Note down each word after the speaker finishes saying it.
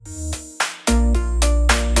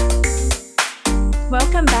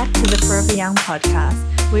Welcome back to the Forever Young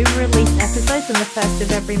podcast. We release episodes on the first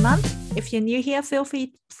of every month. If you're new here, feel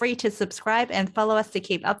free to subscribe and follow us to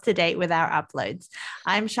keep up to date with our uploads.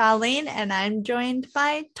 I'm Charlene and I'm joined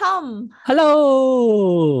by Tom.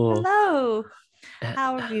 Hello. Hello.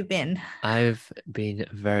 How have you been? I've been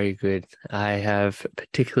very good. I have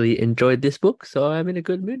particularly enjoyed this book, so I'm in a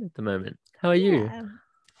good mood at the moment. How are you?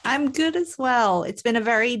 I'm good as well. It's been a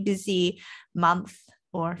very busy month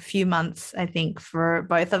or a few months, I think, for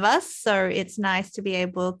both of us. So it's nice to be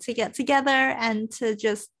able to get together and to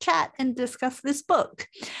just chat and discuss this book.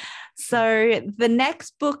 So the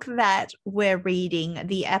next book that we're reading,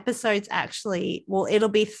 the episodes actually, well, it'll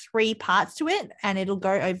be 3 parts to it and it'll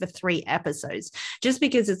go over 3 episodes just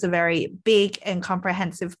because it's a very big and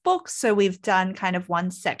comprehensive book. So we've done kind of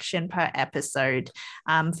 1 section per episode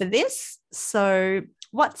for this. So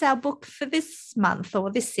what's our book for this month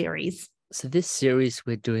or this series? So this series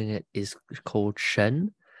we're doing it is called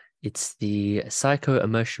Shen. It's the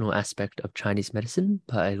psycho-emotional aspect of Chinese medicine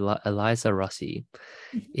by Eliza Rossi.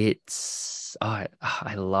 It's I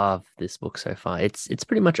love this book so far. It's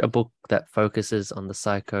pretty much a book that focuses on the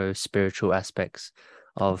psycho-spiritual aspects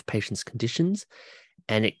of patients' conditions,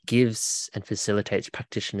 and it gives and facilitates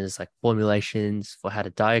practitioners like formulations for how to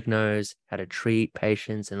diagnose, how to treat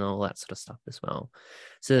patients, and all that sort of stuff as well.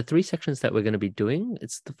 So the 3 sections that we're going to be doing,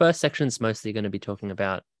 the first section is mostly going to be talking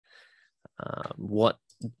about what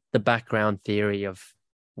the background theory of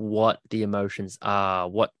what the emotions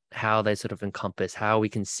are, how they sort of encompass, how we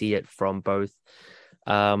can see it from both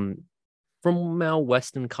from our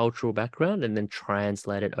Western cultural background and then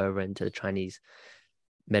translate it over into the Chinese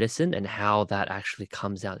medicine and how that actually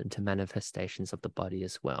comes out into manifestations of the body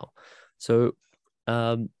as well. So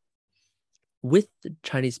with the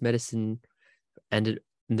Chinese medicine and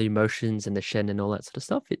the emotions and the Shen and all that sort of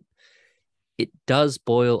stuff, it does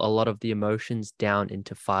boil a lot of the emotions down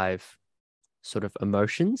into 5 sort of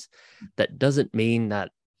emotions. That doesn't mean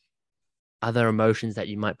that other emotions that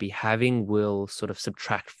you might be having will sort of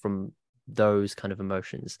subtract from those kind of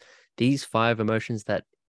emotions. These 5 emotions that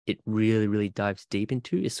it really, really dives deep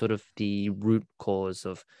into is sort of the root cause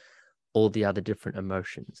of all the other different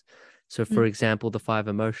emotions. So for example, the 5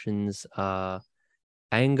 emotions are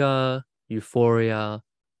anger, euphoria,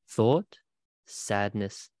 thought,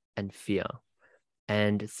 sadness, and fear.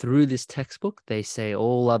 And through this textbook, they say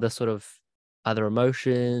all other sort of other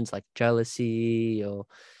emotions like jealousy or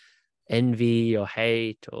envy or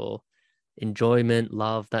hate or enjoyment,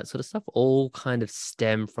 love, that sort of stuff, all kind of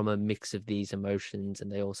stem from a mix of these emotions, and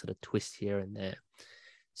they all sort of twist here and there.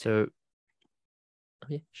 So,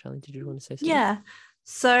 Charlene, did you want to say something? Yeah.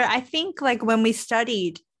 So I think like when we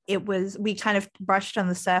studied, we kind of brushed on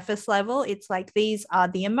the surface level. It's like these are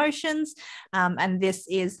the emotions and this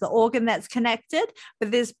is the organ that's connected.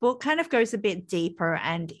 But this book kind of goes a bit deeper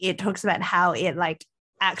and it talks about how it like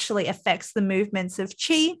actually affects the movements of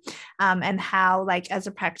qi and how like as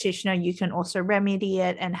a practitioner you can also remedy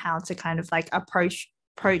it and how to kind of like approach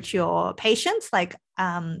your patients like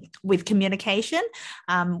with communication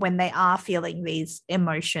when they are feeling these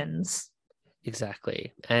emotions.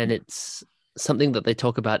 Exactly. And it's something that they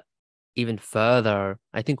talk about even further.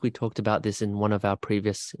 I think we talked about this in one of our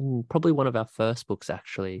probably one of our first books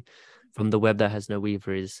actually, from The Web That Has No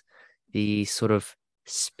Weaver, is the sort of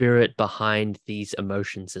spirit behind these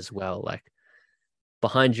emotions as well. Like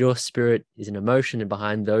behind your spirit is an emotion, and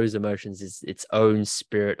behind those emotions is its own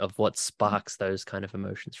spirit of what sparks those kind of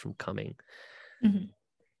emotions from coming.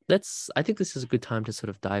 I think this is a good time to sort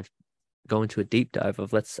of go into a deep dive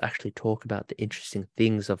of let's actually talk about the interesting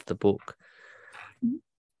things of the book.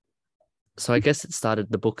 So I guess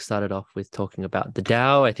the book started off with talking about the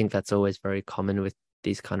Tao. I think that's always very common with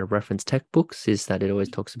these kind of reference tech books, is that it always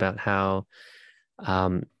talks about how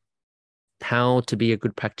to be a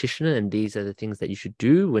good practitioner, and these are the things that you should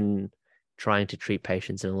do when trying to treat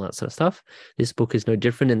patients and all that sort of stuff. This book is no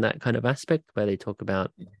different in that kind of aspect, where they talk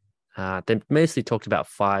about they mostly talked about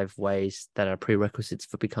 5 ways that are prerequisites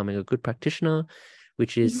for becoming a good practitioner,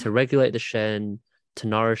 which is to regulate the Shen, to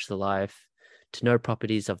nourish the life, to know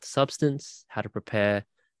properties of the substance, how to prepare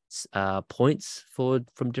points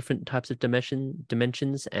from different types of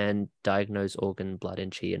dimensions, and diagnose organ, blood,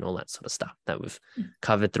 and qi, and all that sort of stuff that we've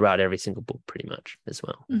covered throughout every single book pretty much as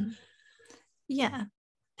well. Yeah.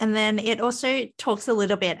 And then it also talks a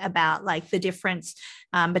little bit about like the difference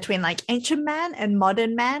between like ancient man and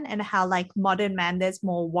modern man, and how like modern man, there's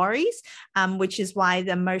more worries, which is why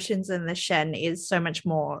the emotions in the Shen is so much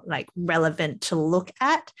more like relevant to look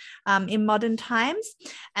at in modern times.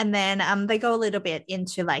 And then they go a little bit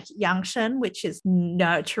into like Yang Shen, which is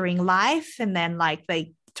nurturing life. And then like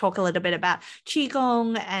they talk a little bit about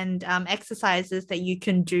qigong and exercises that you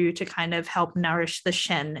can do to kind of help nourish the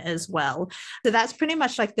shen as well. So that's pretty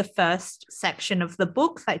much like the first section of the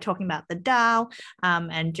book, like talking about the Tao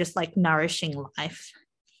and just like nourishing life.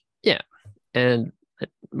 Yeah, and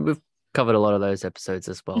we've covered a lot of those episodes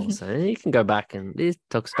as well. So you can go back, and it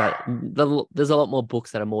talks about there's a lot more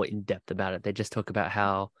books that are more in depth about it. They just talk about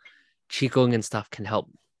how qigong and stuff can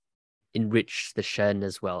help enrich the shen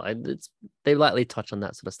as well. And they lightly touch on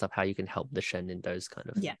that sort of stuff, how you can help the shen in those kind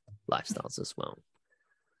of lifestyles as well.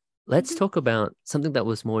 Let's talk about something that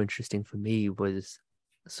was more interesting for me, was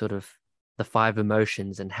sort of the 5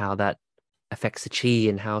 emotions and how that affects the qi,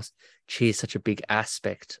 and how qi is such a big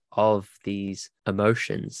aspect of these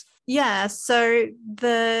emotions. Yeah, so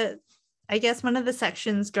I guess one of the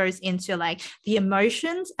sections goes into like the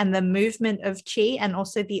emotions and the movement of qi, and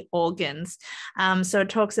also the organs. So it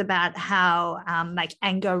talks about how like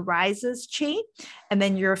anger rises qi, and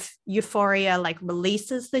then your euphoria like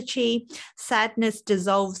releases the qi, sadness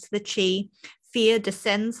dissolves the qi, fear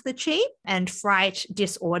descends the qi, and fright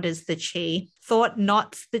disorders the qi, thought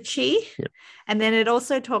knots the qi. Yep. And then it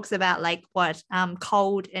also talks about like what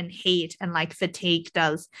cold and heat and like fatigue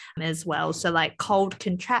does as well. So like cold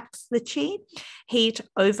contracts the qi, heat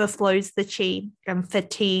overflows the qi, and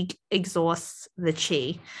fatigue exhausts the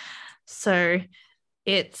qi. So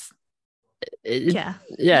it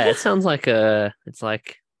sounds like it's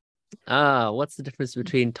like what's the difference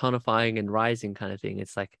between tonifying and rising kind of thing.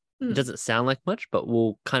 It's like it doesn't sound like much, but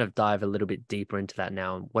we'll kind of dive a little bit deeper into that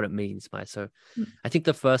now and what it means by. So I think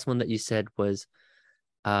the first one that you said was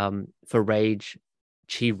for rage,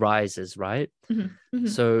 qi rises, right?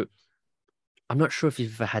 So I'm not sure if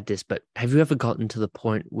you've ever had this, but have you ever gotten to the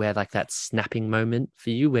point where like that snapping moment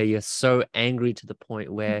for you, where you're so angry to the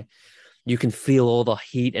point where you can feel all the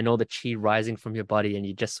heat and all the qi rising from your body, and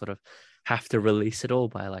you just sort of have to release it all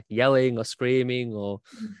by like yelling or screaming or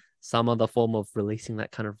some other form of releasing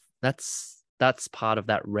that kind of, that's part of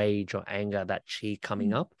that rage or anger, that qi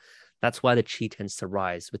coming up. That's why the qi tends to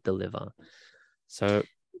rise with the liver. So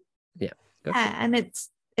and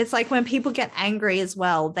it's like when people get angry as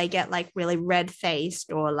well, they get like really red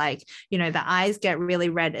faced, or like, you know, the eyes get really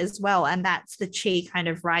red as well, and that's the qi kind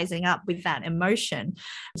of rising up with that emotion.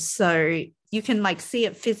 So you can like see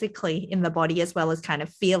it physically in the body as well as kind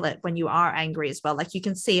of feel it when you are angry as well. Like you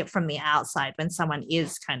can see it from the outside when someone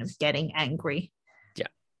is kind of getting angry. Yeah,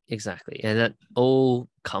 exactly. And that all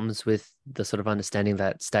comes with the sort of understanding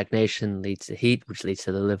that stagnation leads to heat, which leads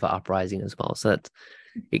to the liver uprising as well. So that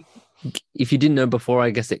if you didn't know before, I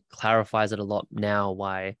guess it clarifies it a lot now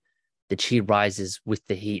why the qi rises with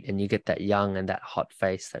the heat, and you get that yang and that hot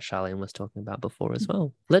face that Charlene was talking about before as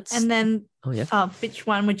well. And then which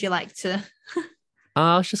one would you like to?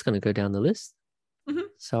 I was just going to go down the list.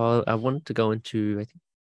 So I wanted to go into, I think,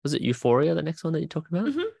 was it euphoria, the next one that you talked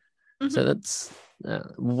about? So that's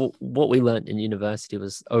what we learned in university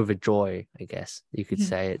was overjoy, I guess you could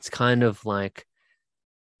say. It's kind of like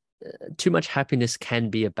too much happiness can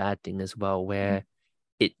be a bad thing as well, where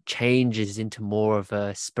it changes into more of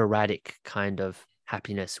a sporadic kind of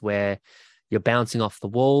happiness where you're bouncing off the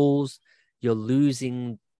walls, you're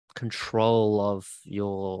losing control of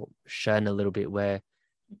your shen a little bit, where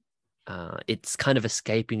it's kind of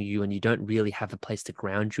escaping you and you don't really have a place to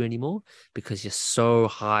ground you anymore because you're so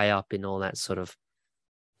high up in all that sort of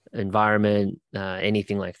environment,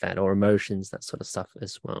 anything like that, or emotions, that sort of stuff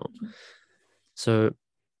as well. So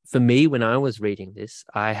for me, when I was reading this,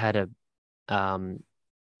 I had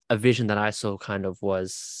a vision that I saw kind of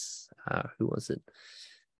was, who was it?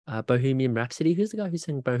 Bohemian Rhapsody. Who's the guy who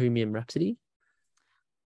sang Bohemian Rhapsody?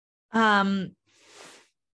 I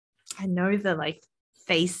know the like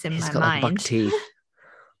face in He's my got mind. like buck teeth.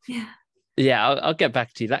 Yeah, I'll get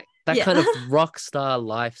back to you. That kind of rock star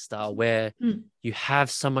lifestyle where you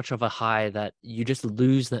have so much of a high that you just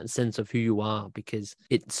lose that sense of who you are because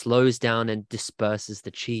it slows down and disperses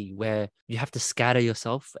the qi, where you have to scatter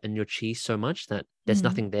yourself and your qi so much that there's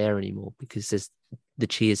nothing there anymore because the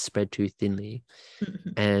qi is spread too thinly.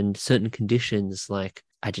 And certain conditions like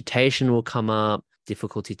agitation will come up,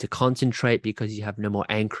 difficulty to concentrate because you have no more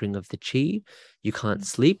anchoring of the qi. You can't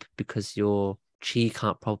sleep because your qi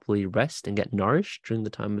can't properly rest and get nourished during the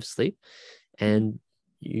time of sleep, and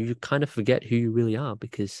you kind of forget who you really are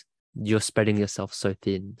because you're spreading yourself so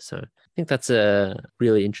thin. So I think that's a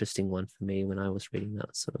really interesting one for me when I was reading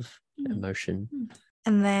that sort of emotion.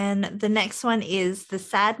 And then the next one is the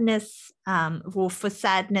sadness. For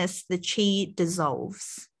sadness, the qi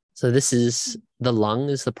dissolves. So this is the lung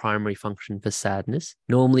is the primary function for sadness.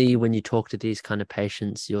 Normally, when you talk to these kind of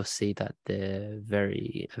patients, you'll see that they're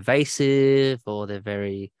very evasive or they're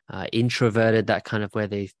very introverted, that kind of where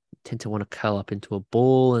they tend to want to curl up into a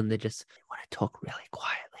ball and they just want to talk really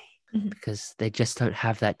quietly because they just don't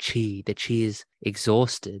have that chi. The chi is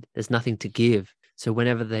exhausted. There's nothing to give. So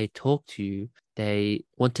whenever they talk to you, they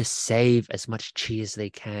want to save as much chi as they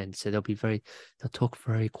can. So they'll talk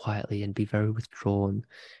very quietly and be very withdrawn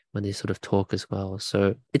when they sort of talk as well.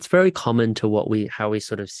 So it's very common to how we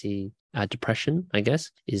sort of see depression, I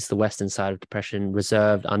guess, is the Western side of depression,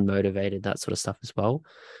 reserved, unmotivated, that sort of stuff as well.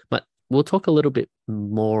 But we'll talk a little bit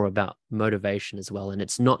more about motivation as well. And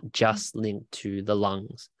it's not just linked to the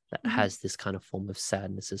lungs that has this kind of form of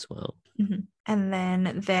sadness as well. And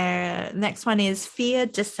then their next one is fear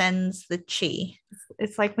descends the chi.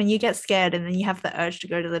 It's like when you get scared and then you have the urge to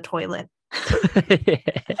go to the toilet.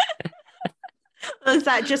 Or is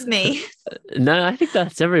that just me? No, I think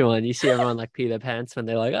that's everyone. You see everyone like pee their pants when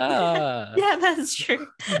they're like, ah. Yeah, that's true.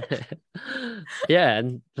 Yeah,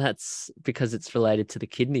 and that's because it's related to the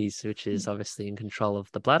kidneys, which is obviously in control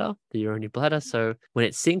of the bladder, the urinary bladder. So when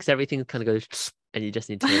it sinks, everything kind of goes and you just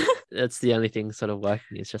need to, that's the only thing sort of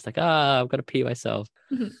working. It's just like, I've got to pee myself.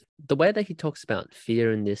 The way that he talks about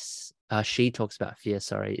fear in this, she talks about fear,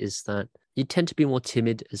 sorry, is that you tend to be more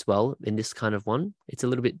timid as well in this kind of one. It's a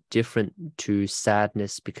little bit different to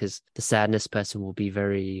sadness because the sadness person will be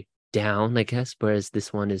very down, I guess, whereas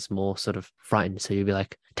this one is more sort of frightened. So you'll be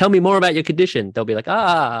like, tell me more about your condition. They'll be like,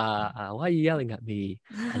 why are you yelling at me?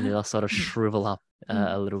 And they'll sort of shrivel up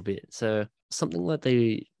a little bit. So something that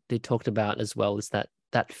they talked about as well is that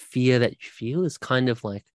fear that you feel is kind of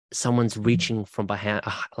like someone's reaching from behind,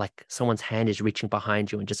 like someone's hand is reaching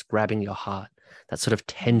behind you and just grabbing your heart. That sort of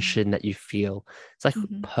tension that you feel. It's like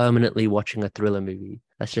permanently watching a thriller movie.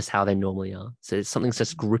 That's just how they normally are. So something's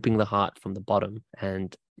just gripping the heart from the bottom.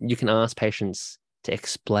 And you can ask patients to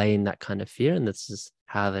explain that kind of fear. And this is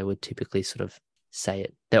how they would typically sort of say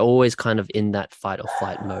it. They're always kind of in that fight or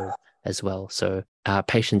flight mode as well. So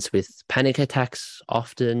patients with panic attacks,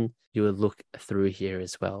 often you would look through here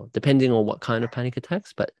as well, depending on what kind of panic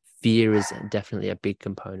attacks, but fear is definitely a big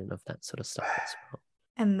component of that sort of stuff as well.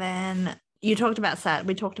 And then we talked about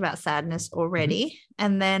sadness already.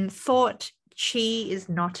 And then thought chi is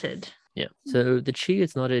knotted. Yeah. So the chi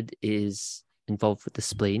is knotted is involved with the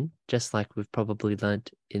spleen, just like we've probably learned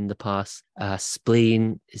in the past.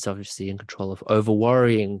 Spleen is obviously in control of over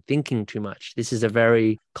worrying, thinking too much. This is a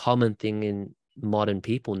very common thing in modern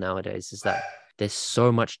people nowadays, is that there's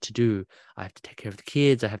so much to do. I have to take care of the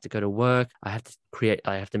kids. I have to go to work. I have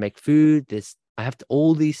to make food. I have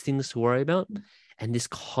all these things to worry about. And this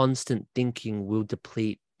constant thinking will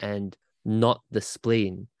deplete and knot the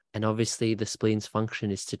spleen. And obviously the spleen's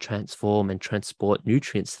function is to transform and transport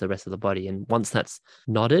nutrients to the rest of the body. And once that's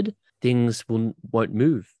knotted, things won't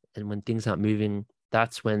move. And when things aren't moving,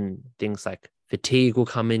 that's when things like fatigue will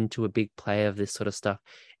come into a big play of this sort of stuff.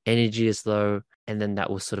 Energy is low, and then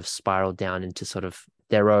that will sort of spiral down into sort of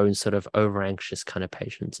their own sort of over anxious kind of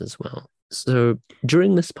patients as well. So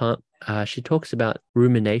during this part, she talks about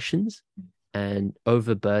ruminations and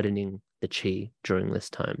overburdening the chi during this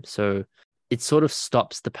time. So it sort of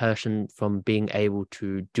stops the person from being able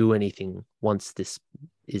to do anything once this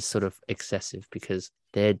is sort of excessive, because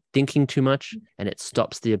they're thinking too much and it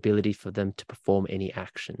stops the ability for them to perform any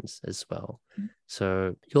actions as well.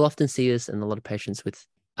 So you'll often see this in a lot of patients with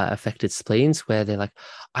affected spleens, where they're like,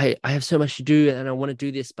 I have so much to do and I want to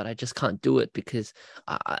do this, but I just can't do it because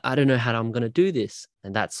I don't know how I'm going to do this.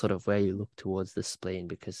 And that's sort of where you look towards the spleen,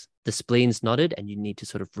 because the spleen's knotted and you need to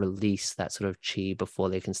sort of release that sort of chi before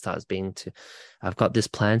they can start I've got this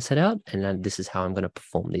plan set out and then this is how I'm going to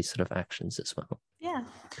perform these sort of actions as well. Yeah.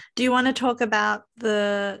 Do you want to talk about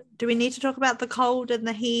do we need to talk about the cold and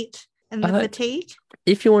the heat and the fatigue?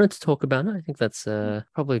 If you wanted to talk about it, I think that's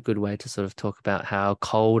probably a good way to sort of talk about how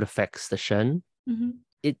cold affects the shen.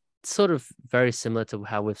 It's sort of very similar to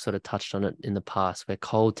how we've sort of touched on it in the past, where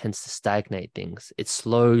cold tends to stagnate things. It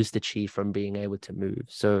slows the chi from being able to move.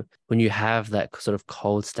 So when you have that sort of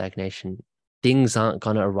cold stagnation, things aren't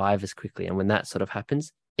going to arrive as quickly. And when that sort of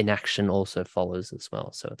happens, inaction also follows as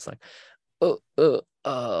well. So it's like,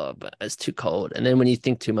 but it's too cold. And then when you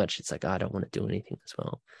think too much, it's like, I don't want to do anything as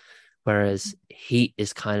well. Whereas heat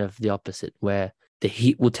is kind of the opposite, where the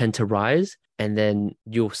heat will tend to rise and then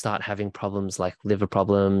you'll start having problems like liver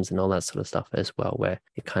problems and all that sort of stuff as well, where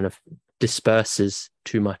it kind of disperses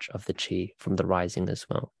too much of the chi from the rising as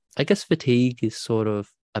well. I guess fatigue is sort of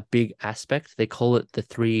a big aspect. They call it the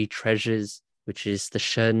three treasures, which is the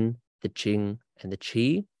shen, the jing, and the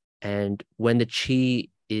qi. And when the qi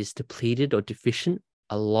is depleted or deficient,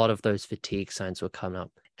 a lot of those fatigue signs will come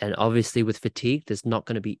up. And obviously with fatigue, there's not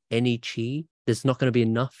going to be any chi. There's not going to be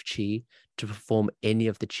enough chi to perform any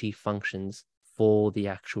of the chi functions for the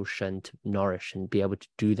actual shen to nourish and be able to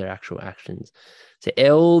do their actual actions. So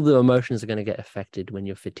all the emotions are going to get affected when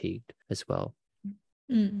you're fatigued as well.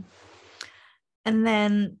 Mm. And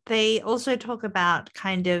then they also talk about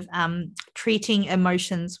kind of treating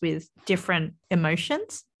emotions with different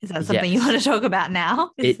emotions. Is that something you want to talk about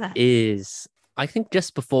now? Is. I think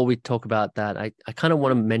just before we talk about that, I kind of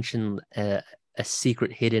want to mention a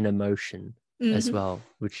secret hidden emotion as well,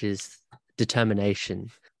 which is determination.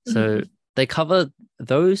 So they cover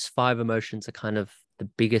those 5 emotions are kind of the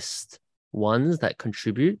biggest ones that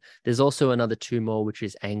contribute. There's also another 2 more, which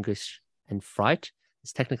is anguish and fright.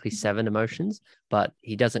 It's technically 7 emotions, but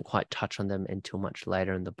he doesn't quite touch on them until much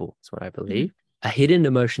later in the book, is what I believe. A hidden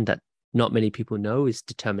emotion that not many people know is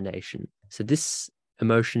determination. So this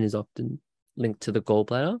emotion is often linked to the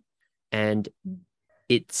gallbladder, and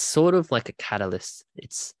it's sort of like a catalyst.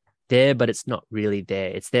 It's there, but it's not really there.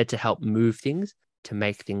 It's there to help move things, to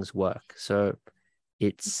make things work. So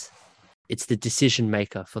it's the decision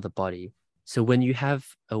maker for the body. So when you have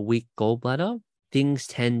a weak gallbladder, things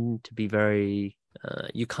tend to be very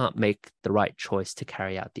you can't make the right choice to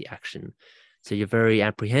carry out the action. So you're very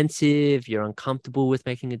apprehensive, you're uncomfortable with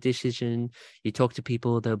making a decision. You talk to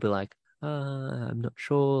people, they'll be like, I'm not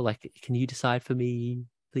sure, like, can you decide for me,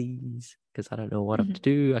 please? Because I don't know what I have to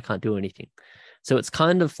do. I can't do anything. So it's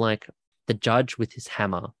kind of like the judge with his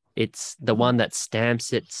hammer. It's the one that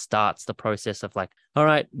stamps it, starts the process of like, all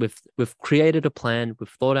right, we've created a plan, we've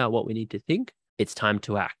thought out what we need to think, it's time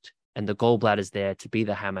to act. And the gallbladder is there to be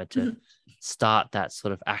the hammer to start that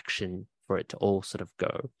sort of action for it to all sort of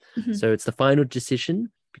go. So it's the final decision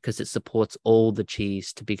because it supports all the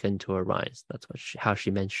chis to begin to arise. That's how she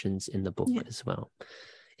mentions in the book as well.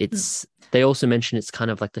 It's they also mention it's kind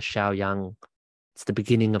of like the Xiao Yang. It's the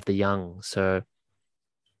beginning of the Yang. So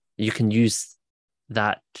you can use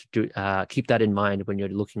that to keep that in mind when you're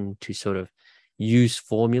looking to sort of use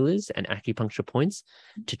formulas and acupuncture points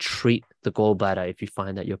to treat the gallbladder if you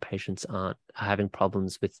find that your patients aren't having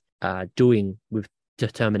problems with doing with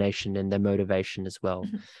determination and their motivation as well.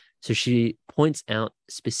 So she points out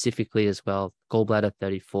specifically as well, gallbladder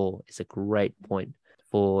 34 is a great point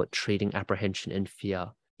for treating apprehension and fear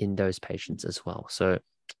in those patients as well. So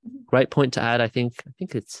great point to add. I think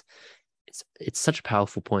it's such a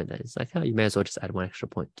powerful point that it's like, oh, you may as well just add one extra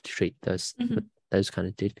point to treat those kind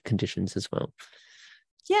of conditions as well.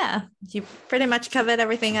 Yeah, you pretty much covered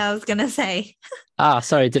everything I was going to say.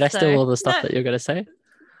 Sorry, did I steal all the stuff that you're going to say?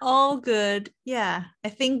 All good. Yeah, I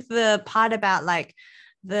think the part about like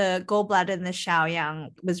the gallbladder and the Xiaoyang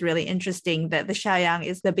was really interesting, that the Xiaoyang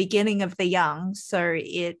is the beginning of the yang. So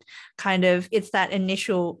it's that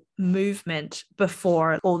initial movement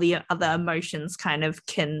before all the other emotions kind of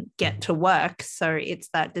can get to work. So it's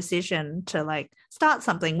that decision to like start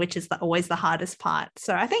something, which is always the hardest part.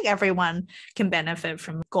 So I think everyone can benefit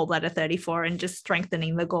from gallbladder 34 and just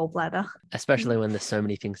strengthening the gallbladder. Especially when there's so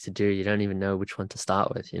many things to do, you don't even know which one to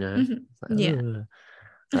start with,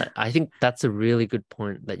 But I think that's a really good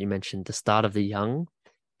point that you mentioned, the start of the yang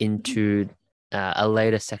into a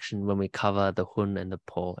later section when we cover the hun and the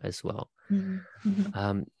po as well.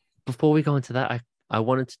 Before we go into that, I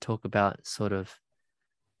wanted to talk about sort of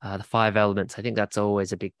the 5 elements. I think that's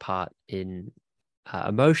always a big part in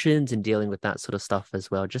emotions and dealing with that sort of stuff as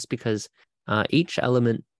well, just because each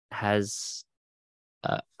element has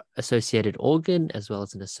associated organ as well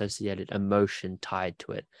as an associated emotion tied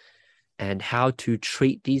to it. And how to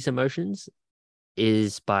treat these emotions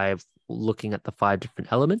is by looking at the 5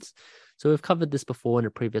 different elements. So we've covered this before in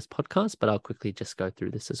a previous podcast, but I'll quickly just go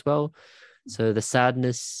through this as well. So the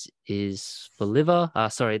sadness is for liver.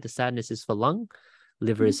 The sadness is for lung.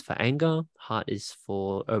 Liver is for anger. Heart is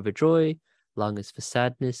for overjoy. Lung is for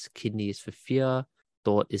sadness. Kidney is for fear.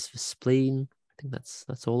 Thought is for spleen. I think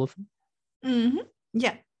that's all of them.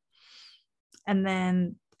 Yeah. And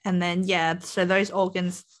then so those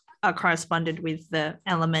organs are corresponded with the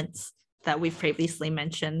elements that we've previously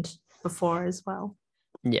mentioned before as well.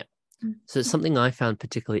 Yeah. So something I found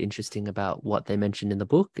particularly interesting about what they mentioned in the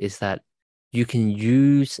book is that you can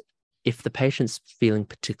use, if the patient's feeling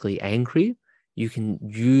particularly angry, you can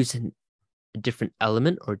use a different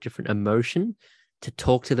element or a different emotion to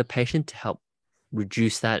talk to the patient to help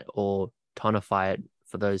reduce that or tonify it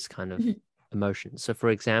for those kind of emotions. So for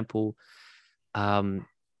example,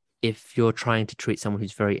 if you're trying to treat someone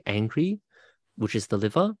who's very angry, which is the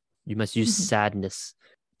liver, you must use sadness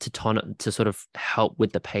to sort of help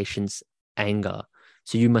with the patient's anger.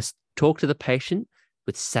 So you must talk to the patient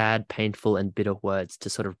with sad, painful, and bitter words to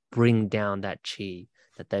sort of bring down that chi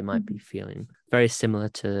that they might be feeling. Very similar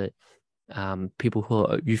to people who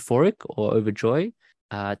are euphoric or overjoyed,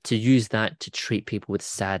 to use that to treat people with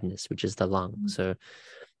sadness, which is the lung. So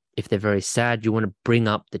if they're very sad, you want to bring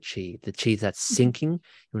up the chi that's sinking.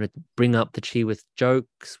 You want to bring up the chi with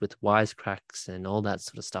jokes, with wisecracks, and all that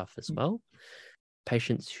sort of stuff as well.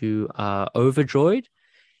 Patients who are overjoyed,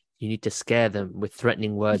 you need to scare them with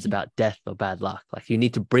threatening words about death or bad luck. Like, you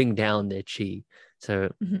need to bring down their chi.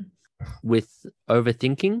 So with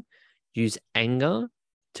overthinking, use anger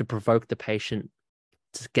to provoke the patient,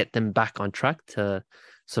 to get them back on track, to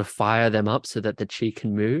sort of fire them up so that the chi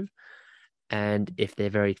can move. And if they're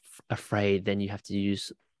very afraid, then you have to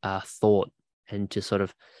use thought and to sort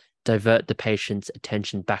of divert the patient's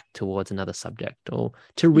attention back towards another subject, or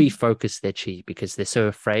to refocus their chi, because they're so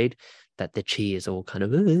afraid that their chi is all kind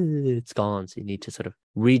of, it's gone. So you need to sort of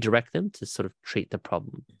redirect them to sort of treat the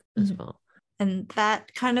problem as well. And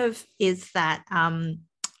that kind of is that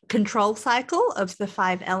control cycle of the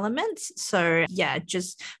 5 elements. So yeah,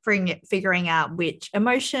 just figuring out which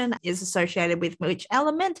emotion is associated with which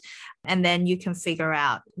element, and then you can figure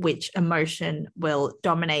out which emotion will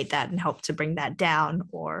dominate that and help to bring that down,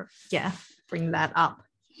 or bring that up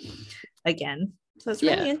again. So it's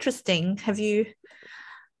really interesting. Have you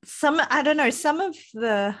some of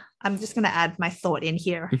the, I'm just going to add my thought in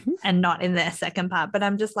here and not in the second part, but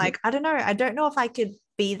I'm just like, I don't know if I could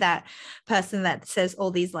be that person that says all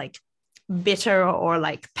these like bitter or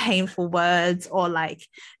like painful words, or like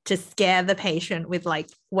to scare the patient with like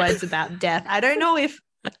words about death. I don't know if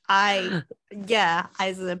I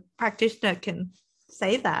as a practitioner can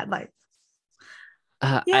say that, like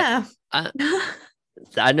I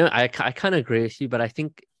know I kind of agree with you, but I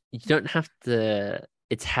think you don't have to.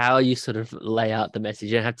 It's how you sort of lay out the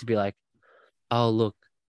message. You don't have to be like, oh, look,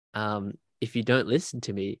 if you don't listen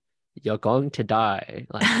to me, you're going to die.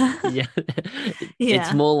 Like,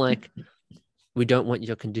 it's more like, we don't want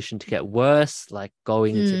your condition to get worse, like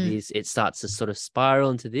going into this, it starts to sort of spiral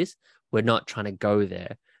into this. We're not trying to go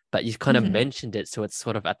there, but you've kind of mentioned it. So it's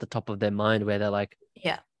sort of at the top of their mind, where they're like,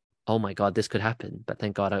 oh my God, this could happen. But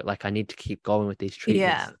thank God, I need to keep going with these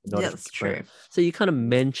treatments. That's true. So you kind of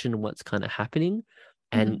mention what's kind of happening.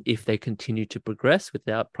 And if they continue to progress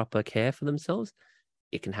without proper care for themselves,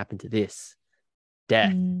 it can happen to this.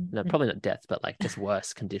 Death. No, probably not death, but like just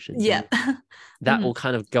worse conditions. That will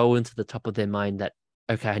kind of go into the top of their mind that,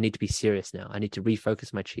 okay, I need to be serious now. I need to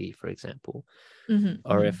refocus my chi, for example.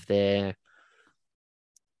 Or if they're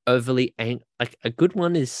overly angry, like a good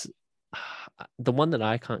one is, the one that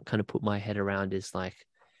I can't kind of put my head around is like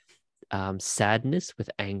sadness with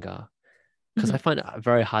anger. Because I find it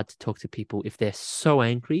very hard to talk to people if they're so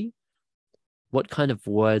angry. What kind of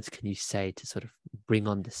words can you say to sort of bring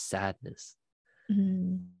on the sadness?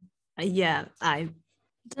 Yeah, I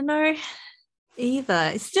don't know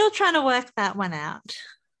either. Still trying to work that one out.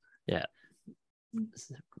 Yeah,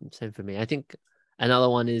 same for me. I think another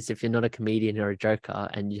one is, if you're not a comedian or a joker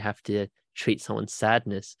and you have to treat someone's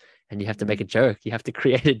sadness and you have to make a joke, you have to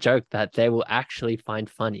create a joke that they will actually find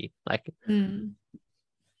funny. Like,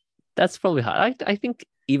 that's probably hard. I think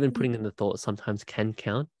even putting in the thought sometimes can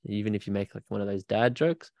count, even if you make like one of those dad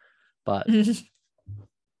jokes. But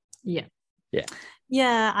yeah,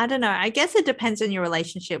 I don't know. I guess it depends on your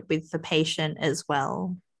relationship with the patient as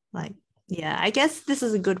well. Like, I guess this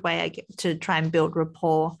is a good way to try and build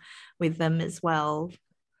rapport with them as well,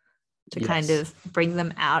 to kind of bring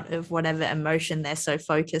them out of whatever emotion they're so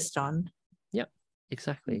focused on. Yep,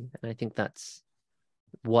 exactly. And I think that's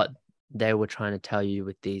what they were trying to tell you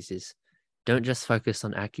with these is, don't just focus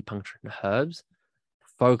on acupuncture and herbs.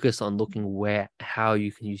 Focus on looking how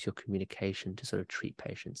you can use your communication to sort of treat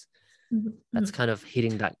patients. That's kind of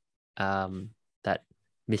hitting that that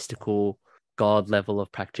mystical God level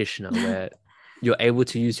of practitioner where you're able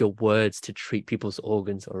to use your words to treat people's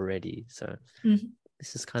organs already. So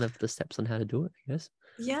this is kind of the steps on how to do it, I guess.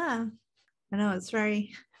 Yeah, I know, it's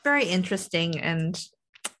very, very interesting, and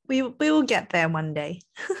we will get there one day.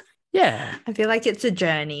 Yeah, I feel like it's a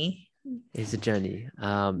journey. It's a journey.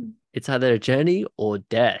 It's either a journey or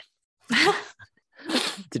death.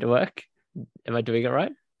 Did it work? Am I doing it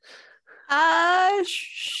right?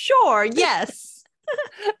 Sure, yes.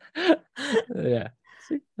 Yeah.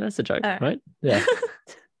 See, that's a joke, right? Yeah.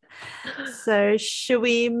 So should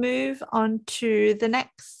we move on to the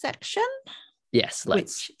next section? Yes,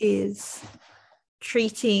 let's. Which is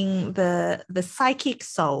treating the psychic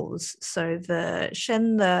souls. So the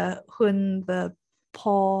Shen, the Hun, the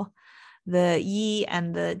Po, the Yi,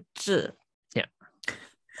 and the Zhi. Yeah.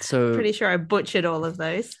 So pretty sure I butchered all of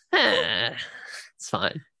those. It's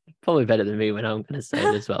fine. Probably better than me when I'm going to say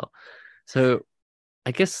it as well. So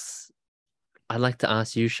I guess I'd like to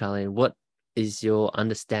ask you, Charlene, what is your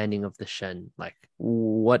understanding of the Shen? Like,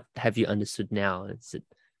 what have you understood now? What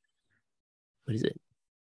is it?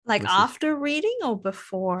 Like What's this? after reading or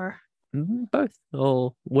before Both.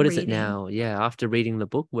 Or what is it reading? now? Yeah, after reading the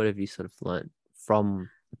book, what have you sort of learned from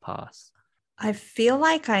the past? I feel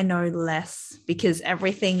like I know less because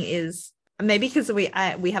everything is maybe because we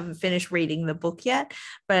haven't finished reading the book yet,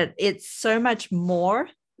 but it's so much more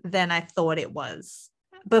than I thought it was.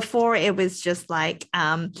 Before it was just like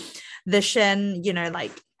the Shen,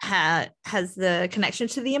 like has the connection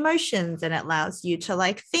to the emotions and it allows you to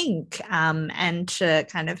like think and to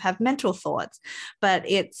kind of have mental thoughts. But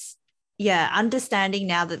it's yeah, understanding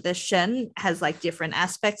now that the Shen has like different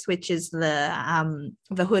aspects, which is the Hun,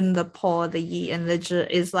 the Po, the Yi, and the Zhi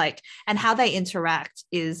is like, and how they interact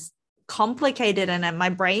is complicated, and my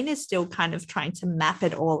brain is still kind of trying to map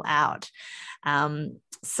it all out.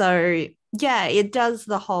 So yeah, it does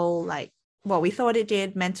the whole like what we thought it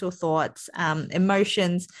did, mental thoughts,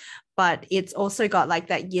 emotions, but it's also got like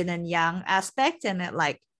that yin and yang aspect, and it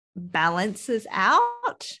like balances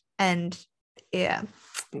out, and yeah.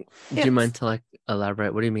 Do you It's mind to like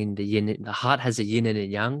elaborate? What do you mean the heart has a yin and a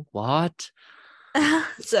yang? What?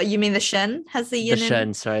 so you mean the Shen has the The yin and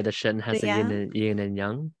Shen, sorry, the Shen the has a yang? yin and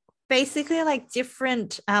yang. Basically, like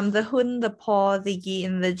different the Hun, the Po, the Yi,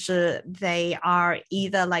 and the Zhi, they are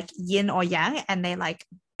either like yin or yang, and they like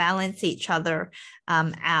balance each other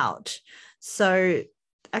out. So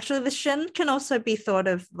actually the Shen can also be thought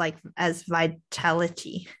of like as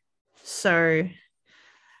vitality. So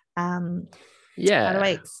um how do I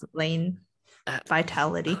Yeah. explain Uh,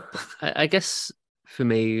 vitality? I guess for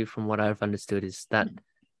me, from what I've understood, is that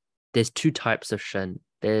there's two types of Shen.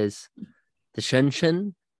 There's the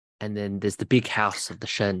Shen, and then there's the big house of the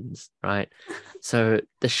Shens, right? So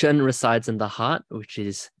the Shen resides in the heart, which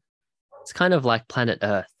is it's kind of like planet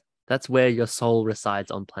Earth. That's where your soul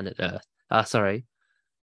resides on planet Earth. Sorry,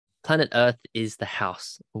 planet Earth is the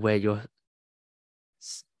house where your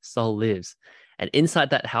soul lives, and inside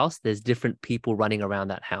that house, there's different people running around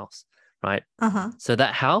that house, right? Uh-huh. So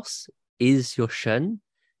that house is your Shen,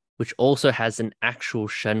 which also has an actual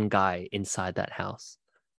Shen guy inside that house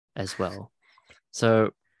as well. So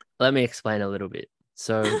let me explain a little bit.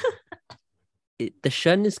 So the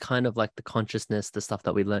Shen is kind of like the consciousness, the stuff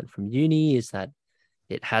that we learned from uni is that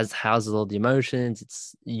it houses all the emotions.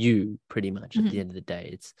 It's you pretty much at the Mhm. end of the day.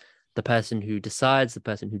 It's the person who decides, the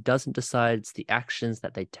person who doesn't decide, it's the actions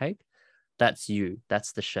that they take. That's you.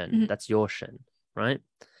 That's the Shen. Mhm. That's your Shen, right?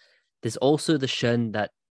 There's also the Shen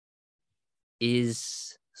that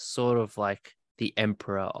is sort of like the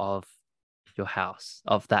emperor of your house,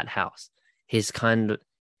 of that house. He's kind of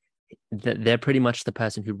they're pretty much the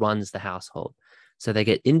person who runs the household. So they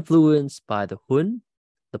get influenced by the Hun,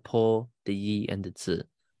 the Po, the Yi, and the Zi.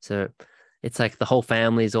 So it's like the whole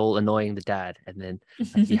family is all annoying the dad. And then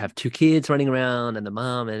like you have two kids running around and the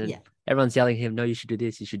mom, and Yeah. everyone's yelling at him, no, you should do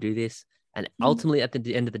this, you should do this. And ultimately at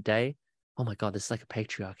the end of the day, oh my God, this is like a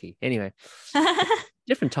patriarchy. Anyway,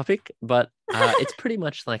 different topic, but it's pretty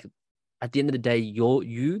much like at the end of the day,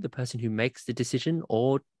 you, the person who makes the decision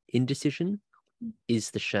or indecision, is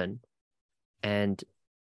the Shen. And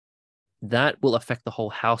that will affect the whole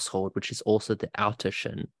household, which is also the outer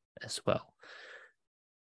Shen as well.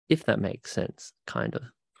 If that makes sense, kind of.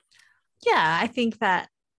 Yeah, I think that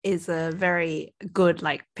is a very good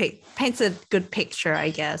like paints a good picture, I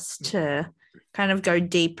guess, to kind of go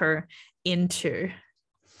deeper into.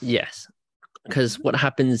 Yes. Because what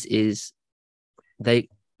happens is they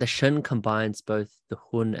the Shen combines both the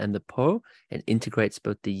Hun and the Po and integrates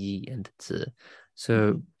both the Yi and the Zi.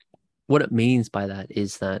 So Mhm. what it means by that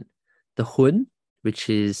is that the Hun, which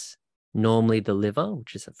is normally the liver,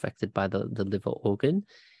 which is affected by the liver organ,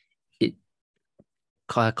 it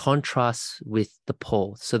contrasts with the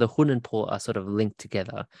Po. So the Hun and Po are sort of linked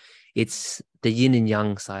together. It's the yin and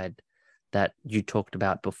yang side that you talked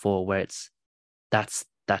about before, where that's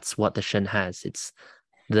what the Shen has. It's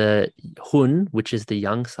the Hun, which is the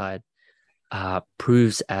yang side,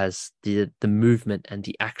 proves as the movement and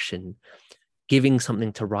the action, giving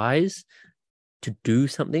something to rise, to do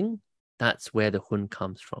something. That's where the Hun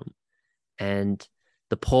comes from. And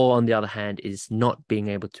the Po, on the other hand, is not being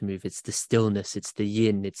able to move. It's the stillness, it's the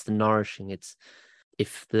yin, it's the nourishing. It's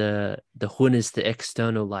if the Hun is the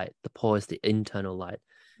external light, the Po is the internal light.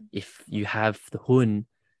 If you have the Hun,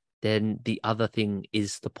 then the other thing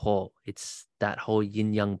is the Po. It's that whole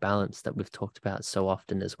yin yang balance that we've talked about so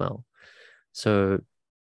often as well. So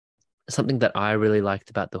something that I really liked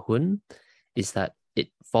about the Hun is that it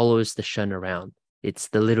follows the Shen around. It's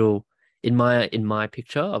the little in my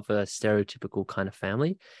picture of a stereotypical kind of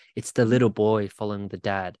family, it's the little boy following the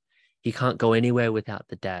dad. he can't go anywhere without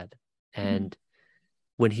the dad. And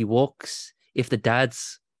when he walks, if the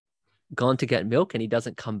dad's gone to get milk and he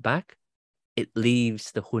doesn't come back, it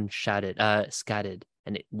leaves the hun scattered,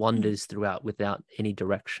 and it wanders throughout without any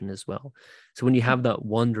direction as well. So when you have that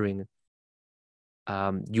wandering,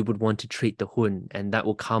 you would want to treat the hun, and that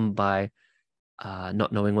will come by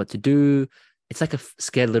not knowing what to do. It's like a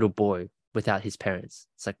scared little boy without his parents.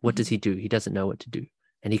 It's like, what does he do? He doesn't know what to do,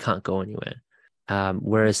 and he can't go anywhere.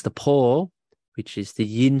 Whereas the po, which is the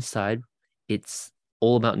yin side, it's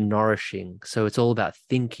all about nourishing. So it's all about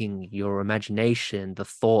thinking, your imagination, the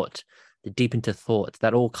thought, the deep into thought.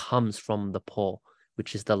 That all comes from the po,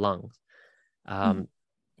 which is the lungs.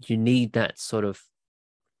 You need that sort of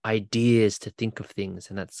ideas to think of things,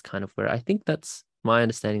 and that's kind of where I think that's my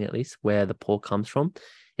understanding, at least, where the po comes from.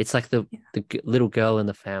 It's like the little girl in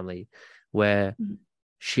the family, where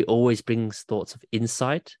she always brings thoughts of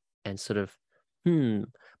insight and sort of,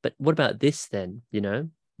 but what about this then? You know,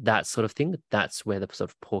 that sort of thing. That's where the sort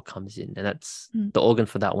of po comes in, and that's the organ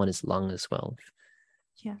for that one is lung as well.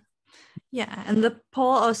 Yeah, and the po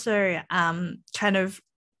also kind of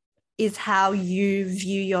is how you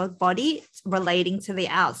view your body relating to the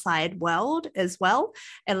outside world as well.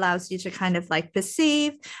 It allows you to kind of like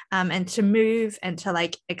perceive and to move and to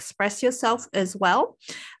like express yourself as well.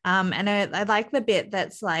 And I like the bit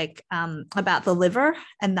that's like about the liver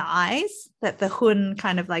and the eyes, that the hun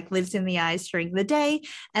kind of like lives in the eyes during the day,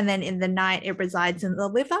 and then in the night it resides in the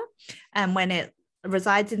liver. And when it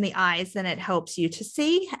resides in the eyes, then it helps you to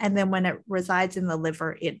see, and then when it resides in the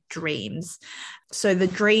liver, it dreams. So the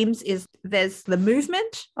dreams is, there's the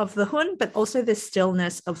movement of the hun, but also the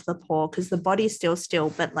stillness of the po, because the body's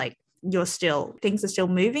still, but like things are still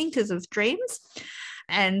moving because of dreams.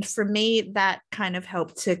 And for me, that kind of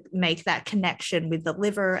helped to make that connection with the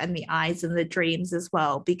liver and the eyes and the dreams as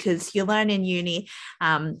well, because you learn in uni,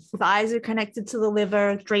 the eyes are connected to the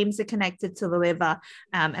liver, dreams are connected to the liver,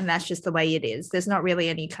 and that's just the way it is. There's not really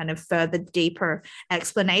any kind of further deeper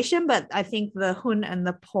explanation, but I think the hun and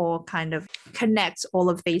the po kind of connect all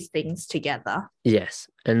of these things together. Yes,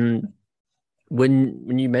 and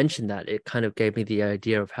when you mentioned that, it kind of gave me the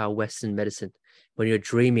idea of how Western medicine, when you're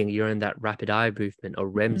dreaming, you're in that rapid eye movement or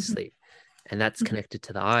REM sleep, and that's connected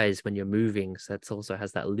to the eyes when you're moving. So that also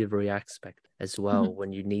has that livery aspect as well.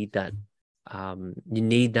 When you need that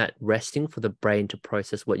resting for the brain to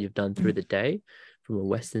process what you've done through the day from a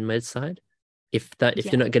Western med side. If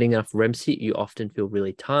you're not getting enough REM sleep, you often feel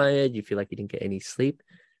really tired. You feel like you didn't get any sleep.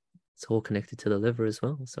 It's all connected to the liver as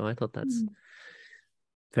well. So I thought that's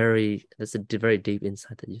that's a very deep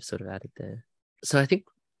insight that you've sort of added there. So I think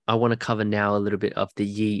I want to cover now a little bit of the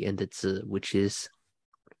yi and the zi, which is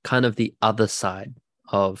kind of the other side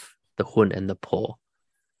of the hun and the po.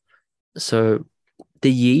 So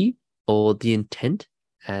the yi, or the intent,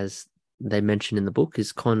 as they mention in the book,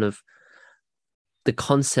 is kind of the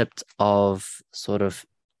concept of sort of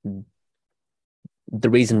the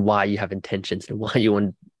reason why you have intentions and why you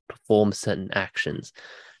want to perform certain actions.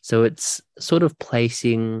 So it's sort of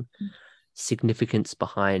placing significance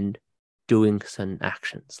behind doing certain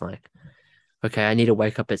actions, like, okay, I need to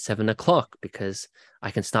wake up at 7 o'clock because I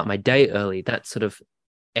can start my day early. That sort of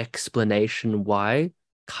explanation why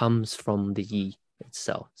comes from the yi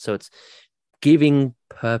itself. So it's giving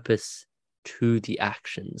purpose to the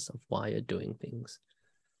actions of why you're doing things.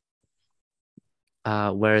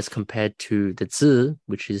 Whereas compared to the zi,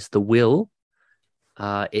 which is the will,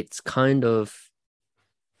 it's kind of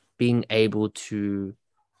being able to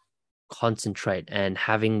concentrate and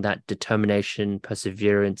having that determination,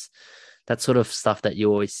 perseverance, that sort of stuff that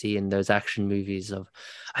you always see in those action movies of,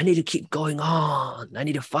 I need to keep going on, I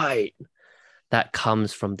need to fight. That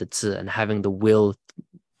comes from the zi, and having the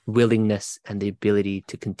willingness and the ability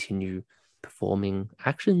to continue performing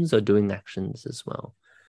actions or doing actions as well.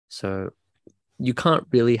 So you can't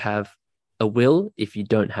really have a will if you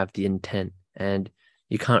don't have the intent, and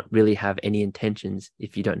you can't really have any intentions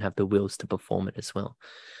if you don't have the wills to perform it as well.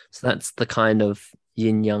 So that's the kind of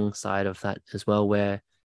yin yang side of that as well, where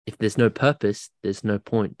if there's no purpose, there's no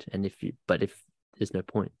point. And if there's no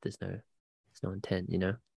point, there's no intent, you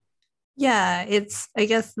know? Yeah, it's, I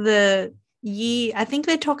guess the yi, I think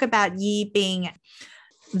they talk about yi being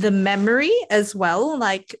the memory as well,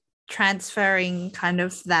 like transferring kind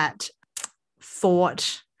of that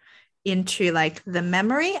thought into like the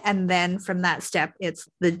memory, and then from that step it's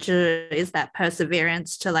the zhi is that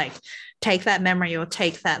perseverance to like take that memory or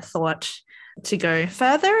take that thought to go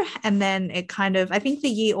further. And then it kind of, I think the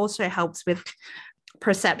yi also helps with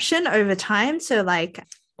perception over time, so like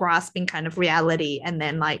grasping kind of reality and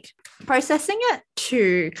then like processing it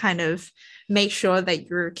to kind of make sure that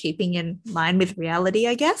you're keeping in line with reality,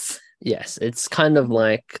 I guess. Yes, it's kind of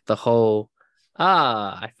like the whole,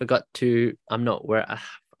 I forgot to, I'm not where,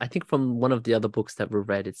 I think from one of the other books that we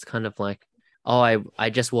read, it's kind of like, oh, I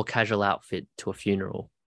just wore casual outfit to a funeral.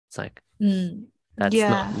 It's like, Mm. that's not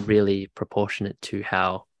Yeah. really proportionate to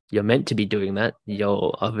how you're meant to be doing that.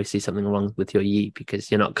 You're obviously something wrong with your yi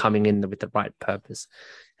because you're not coming in with the right purpose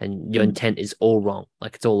and your Mm. intent is all wrong.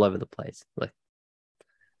 Like it's all over the place. Like,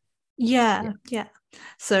 Yeah, yeah.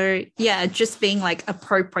 So yeah, just being like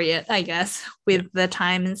appropriate, I guess, yeah. with the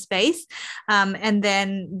time and space. And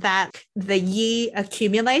then that the yi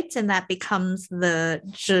accumulates and that becomes the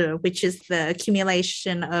zhi, which is the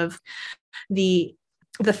accumulation of the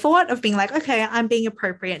thought of being like, okay, I'm being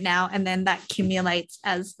appropriate now, and then that accumulates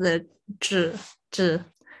as the zhi, zhi.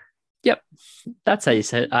 Yep. That's how you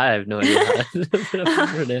say it. I have no idea how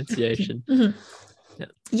the pronunciation. Mhm. Yeah.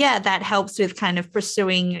 Yeah, that helps with kind of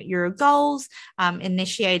pursuing your goals,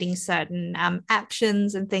 initiating certain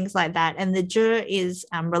actions and things like that. And the zhi is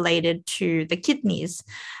related to the kidneys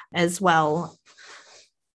as well.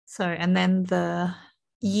 So, and then the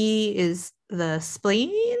yi is the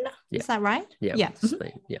spleen. Yeah. Is that right? Yeah. Yeah.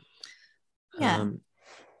 Spleen. Yeah. Yeah.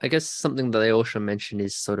 I guess something that they also mention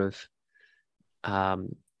is sort of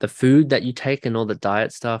the food that you take and all the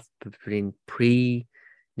diet stuff between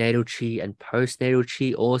prenatal chi and postnatal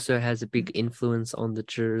chi also has a big influence on the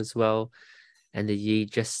zhi as well. And the yi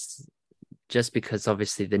just because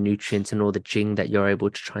obviously the nutrients and all the jing that you're able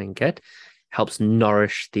to try and get helps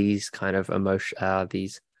nourish these kind of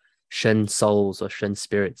these shen souls or shen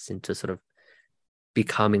spirits into sort of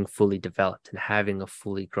becoming fully developed and having a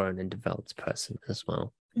fully grown and developed person as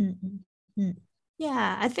well. Mm-hmm.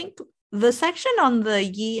 Yeah, I think the section on the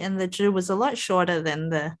yi and the zhi was a lot shorter than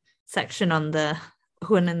the section on the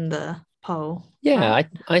hun and the po. Yeah, Right?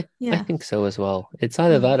 I Yeah. think so as well. It's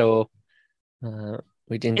either Mm. that or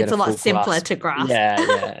we didn't get It's a a lot full simpler grasp. to grasp. Yeah,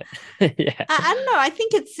 I, yeah, yeah. I don't know. I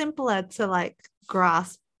think it's simpler to like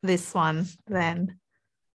grasp this one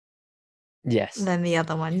Yes. than the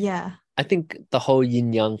other one. Yeah. I think the whole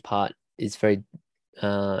yin yang part is very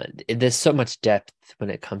there's so much depth when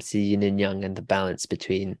it comes to yin and yang and the balance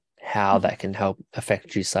between how that can help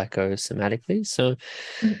affect you psychosomatically. So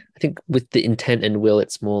Mm. I think with the intent and will,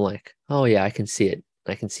 it's more like, oh yeah, I can see it.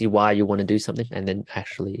 I can see why you want to do something, and then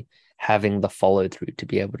actually having the follow through to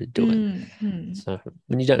be able to do it. Mm. So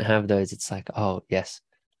when you don't have those, it's like, oh yes,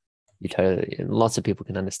 you totally. Lots of people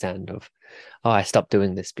can understand of, oh, I stopped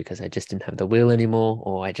doing this because I just didn't have the will anymore,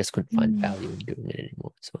 or I just couldn't find Mm. value in doing it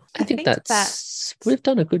anymore. So I I think think that we've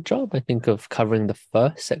done a good job, I think, of covering the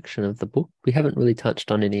first section of the book. We haven't really touched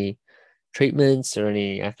on any treatments or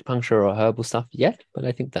any acupuncture or herbal stuff yet, but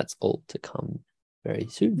I think that's all to come very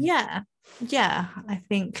soon. yeah. Yeah, I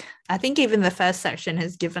think even the first section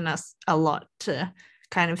has given us a lot to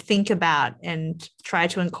kind of think about and try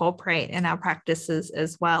to incorporate in our practices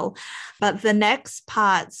as well. But the next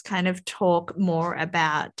parts kind of talk more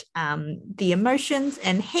about the emotions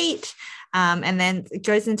and hate. And then it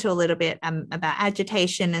goes into a little bit about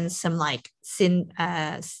agitation and some like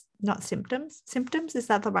not symptoms, is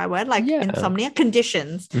that the right word, like Yeah. insomnia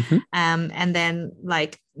conditions, Mm-hmm. and then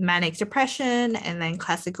like manic depression and then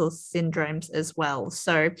classical syndromes as well.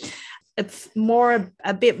 So it's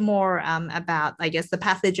a bit more about, I guess, the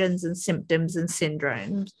pathogens and symptoms and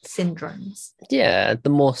syndromes. Yeah, the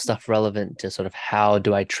more stuff relevant to sort of how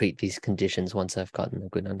do I treat these conditions once I've gotten a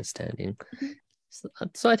good understanding. Mhm.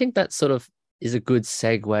 So I think that sort of is a good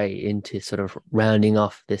segue into sort of rounding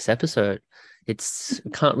off this episode.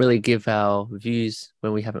 Can't really give our views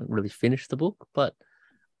when we haven't really finished the book, but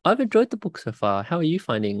I've enjoyed the book so far. How are you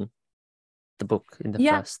finding the book in the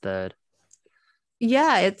Yeah. first third?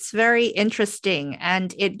 Yeah, it's very interesting,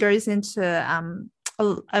 and it goes into a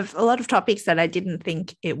lot of topics that I didn't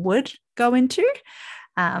think it would go into.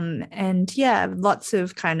 And yeah, lots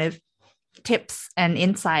of kind of tips and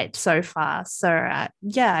insight so far. So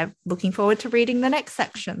yeah, I'm looking forward to reading the next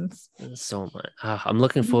sections. So much. I'm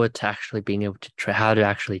looking forward to actually being able to try how to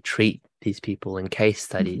actually treat these people in case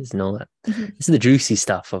studies and all that. Mhm. This is the juicy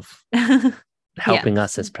stuff of Yeah. helping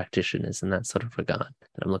us as practitioners in that sort of regard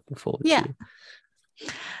that I'm looking forward Yeah. to.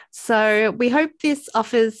 So we hope this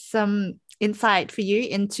offers some insight for you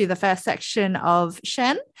into the first section of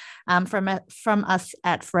Shen from us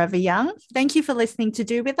at Forever Young. Thank you for listening to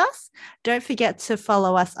Do With Us. Don't forget to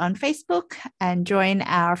follow us on Facebook and join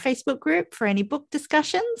our Facebook group for any book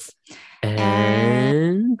discussions.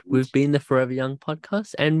 And we've been the Forever Young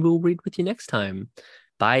podcast, and we'll read with you next time.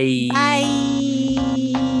 Bye. Bye.